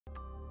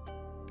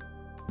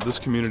This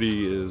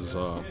community is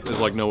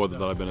like no other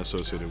that I've been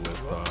associated with.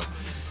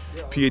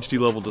 PhD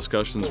level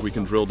discussions, we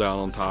can drill down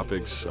on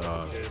topics.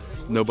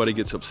 Nobody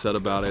gets upset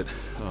about it.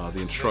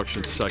 The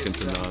instruction's second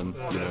to none.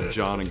 You know,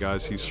 John and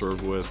guys he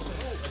served with,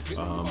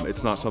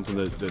 it's not something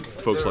that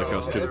folks like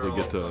us typically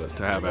get to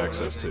have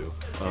access to.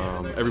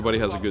 Everybody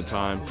has a good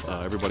time.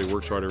 Everybody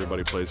works hard.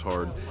 Everybody plays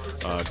hard.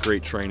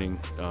 Great training.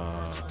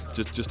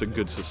 Just a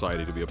good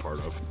society to be a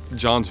part of.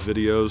 John's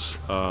videos,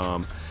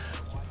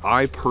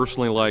 I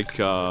personally like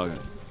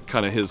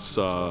kind of his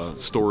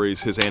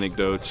stories, his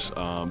anecdotes.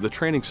 The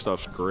training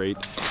stuff's great,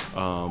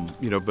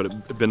 you know, but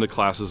I've been to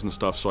classes and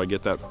stuff, so I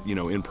get that, you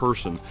know, in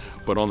person.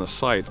 But on the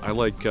site, I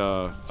like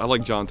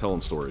John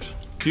telling stories.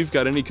 If you've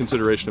got any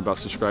consideration about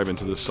subscribing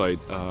to this site,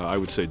 I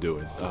would say do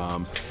it.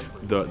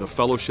 The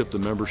fellowship, the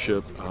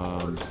membership,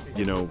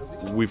 you know,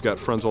 we've got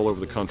friends all over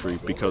the country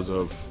because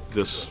of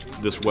this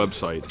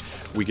website.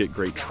 We get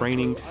great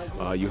training.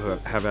 You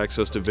have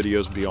access to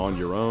videos beyond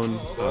your own.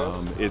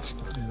 It's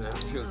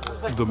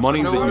the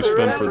money that you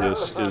spend for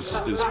this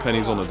is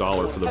pennies on the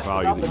dollar for the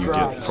value that you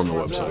get from the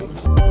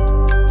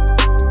website.